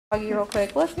Real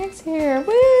quick. Look, Nick's here.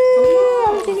 Woo! I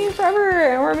haven't seen you forever.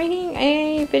 And we're making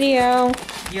a video.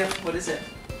 Yeah, what is it?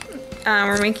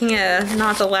 We're making a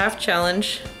not to laugh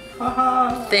challenge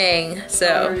thing.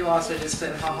 So. You also just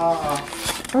said haha.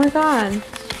 Oh my god.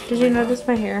 Did you notice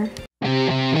my hair?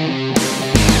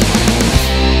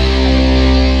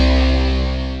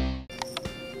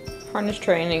 Harness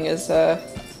training is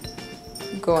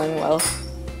going well.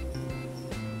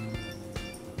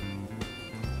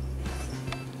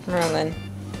 Merlin.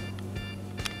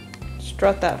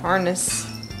 Strut that harness.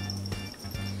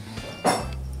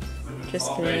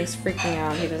 Just kidding, he's freaking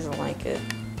out. He doesn't like it.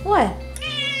 What?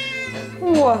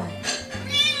 What?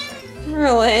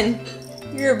 Merlin,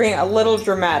 you're being a little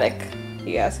dramatic, if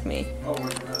you ask me. Oh, we're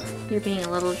dramatic. You're being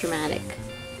a little dramatic.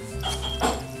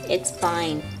 It's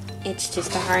fine. It's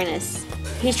just a harness.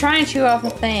 He's trying to chew off a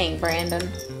thing, Brandon.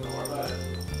 Don't worry about it.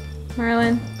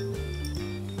 Merlin.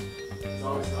 It's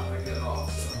always not gonna get it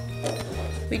off, so.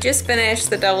 We just finished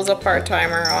The Devil's a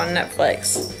Part-Timer on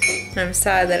Netflix. And I'm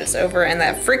sad that it's over and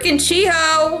that freaking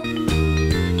Chiho!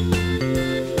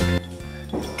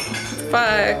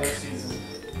 Fuck.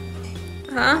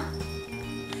 Huh?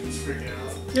 He's freaking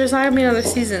out. There's not gonna be another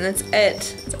season. That's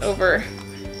it. It's over.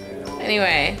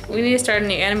 Anyway, we need to start a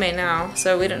new anime now,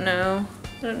 so we don't know.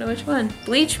 I don't know which one.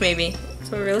 Bleach, maybe.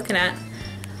 That's what we're looking at.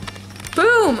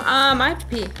 Boom! I have to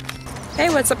pee. Hey,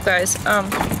 what's up, guys?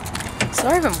 So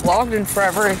I haven't vlogged in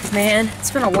forever, man.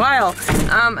 It's been a while.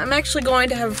 I'm actually going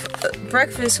to have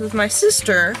breakfast with my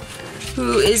sister,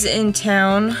 who is in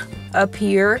town up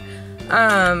here,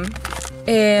 and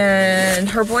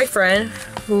her boyfriend,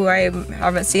 who I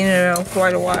haven't seen in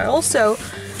quite a while. So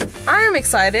I am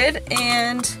excited,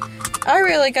 and I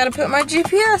really gotta put my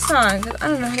GPS on, 'cause I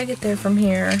don't know how to get there from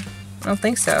here. I don't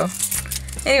think so.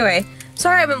 Anyway,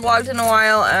 sorry I haven't vlogged in a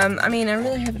while. I mean, I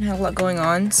really haven't had a lot going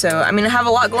on. So, I mean, I have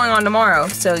a lot going on tomorrow,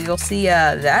 so you'll see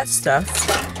that stuff.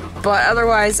 But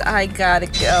otherwise, I gotta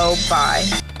go. Bye.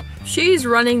 She's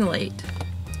running late.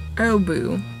 Oh,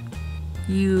 boo.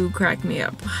 You crack me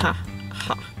up. Ha.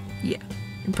 Ha. Yeah.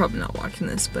 You're probably not watching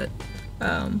this, but,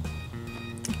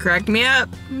 crack me up.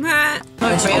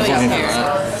 Look, Bailey's here.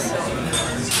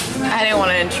 I didn't want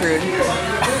to intrude.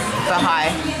 So hi.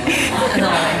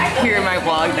 Here in my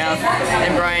vlog now.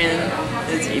 And Brian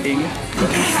is eating.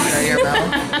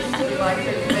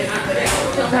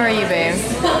 How are you, babe?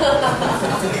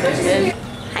 Good.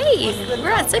 Hey, we're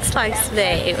at Six Flags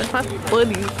today with my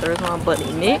buddies. There's my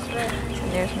buddy Nick.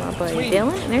 And there's my buddy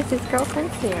Dylan. And there's his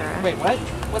girlfriend Sarah. Wait, what?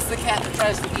 What's the cat that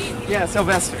tries to eat? Yeah,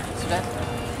 Sylvester.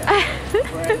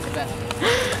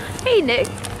 Hey, Nick.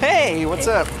 Hey, what's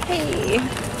up? Hey.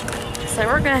 So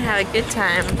we're gonna have a good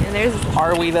time, and there's.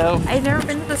 Are we though? I've never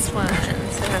been to this one,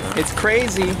 so. It's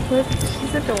crazy. Look,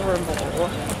 she's adorable.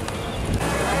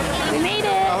 We made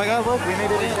it. Oh my God! Look, we made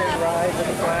it in. Ride with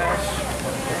the Flash.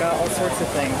 We got all sorts of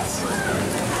things.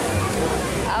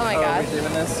 Oh my gosh. We're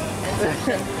doing this.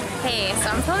 Hey, so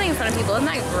I'm filming in front of people. Isn't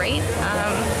that great?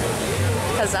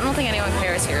 Because I don't think anyone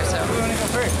cares here. So. We want to go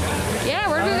first. Yeah,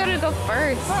 where do we gotta go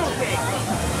first?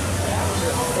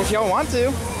 If y'all want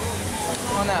to.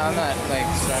 Oh no, I'm not like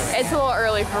starving. It's a little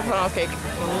early for funnel cake.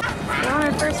 We're on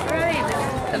our first ride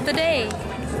of the day.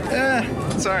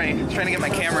 Sorry, trying to get my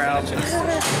camera out. Oh,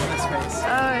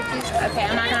 okay,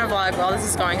 I'm not gonna vlog while this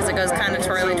is going because it goes kind of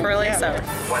twirly. So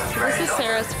this is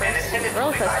Sarah's first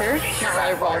roller coaster. Not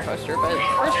really a roller coaster, but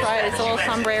first ride. It's a little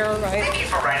sombrero ride.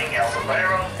 It's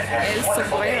sombrero.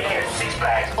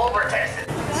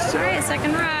 Alright,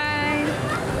 second ride.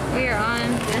 We are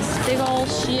on this big old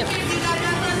ship.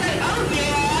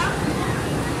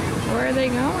 Where are they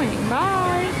going?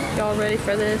 Bye. Y'all ready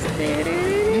for this?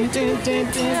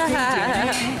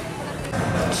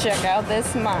 Check out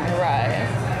this mine ride.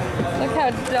 Look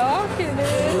how dark it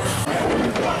is.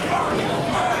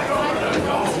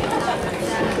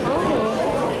 Oh.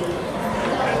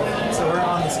 So we're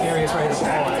on the scariest ride of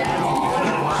all.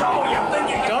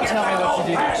 Don't tell me what to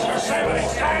do.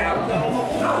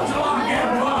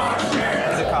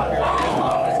 Is it copyright?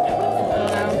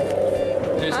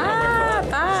 There's no more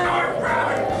bye.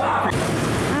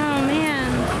 Oh man.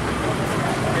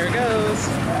 Here it goes.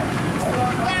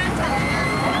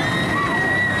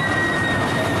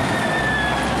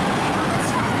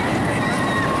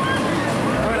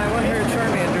 Oh, and I want her a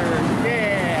Charmander.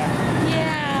 Yeah.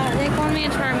 Yeah, they call me a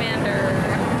Charmander.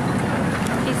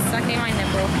 He's sucking my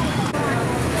nipple.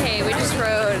 Okay, we just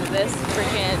rode this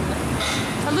freaking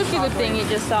loop-de-loop thing you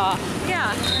just saw.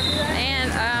 Yeah,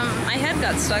 and my head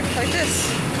got stuck like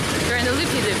this during the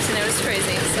loop-de-loops, and it was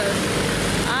crazy. So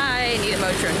I need a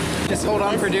Motrin. Just hold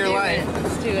on for dear life.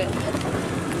 Let's do it.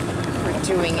 We're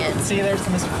doing it. See, there's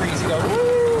Mr. Freeze. Go.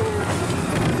 Woo!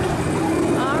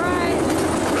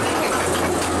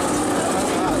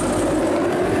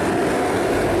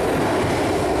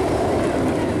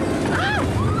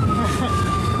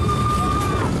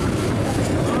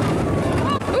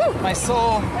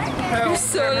 Oh,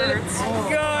 so that hurts. Oh, my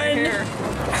gun. hair.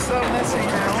 It's so messy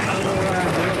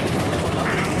now.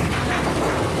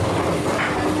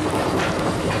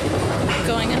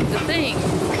 Going up the thing.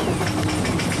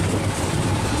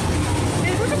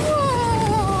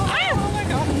 Oh my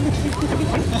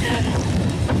god.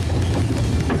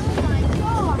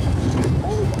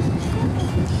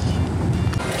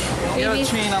 You have a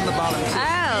chain on the bottom too.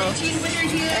 Oh,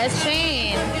 a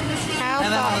chain. How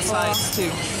And then on the thoughtful. sides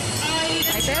too.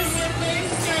 Like this?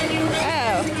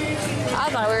 Oh, I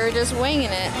thought we were just winging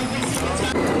it.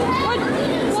 What?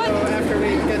 So after we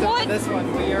get done What? with this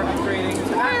one, we are upgrading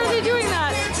to Why that are one. they doing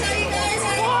that?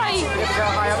 Why? We have to go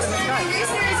high up in the sky.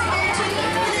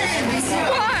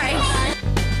 Why?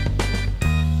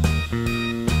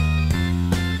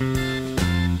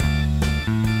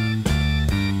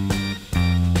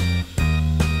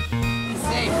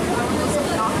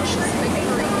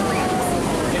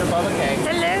 Get a bubba cake.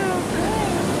 Hello.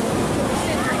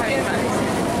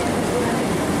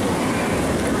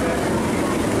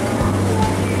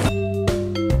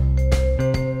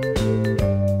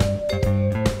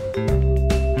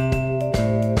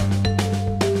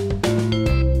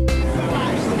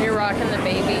 You're rocking the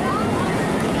baby.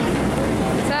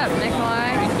 What's up,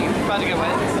 MacLeod? Thank you. About to get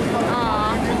wet.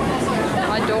 Aw,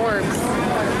 my dorbs.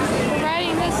 We're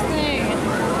riding this thing.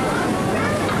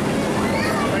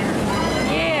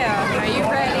 Yeah, are you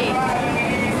ready?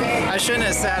 I shouldn't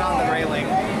have sat on the railing.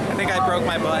 I think I broke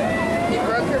my butt. You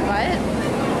broke your butt?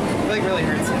 It like really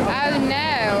hurts. Oh no.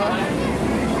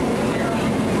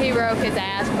 He broke his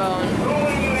ass bone.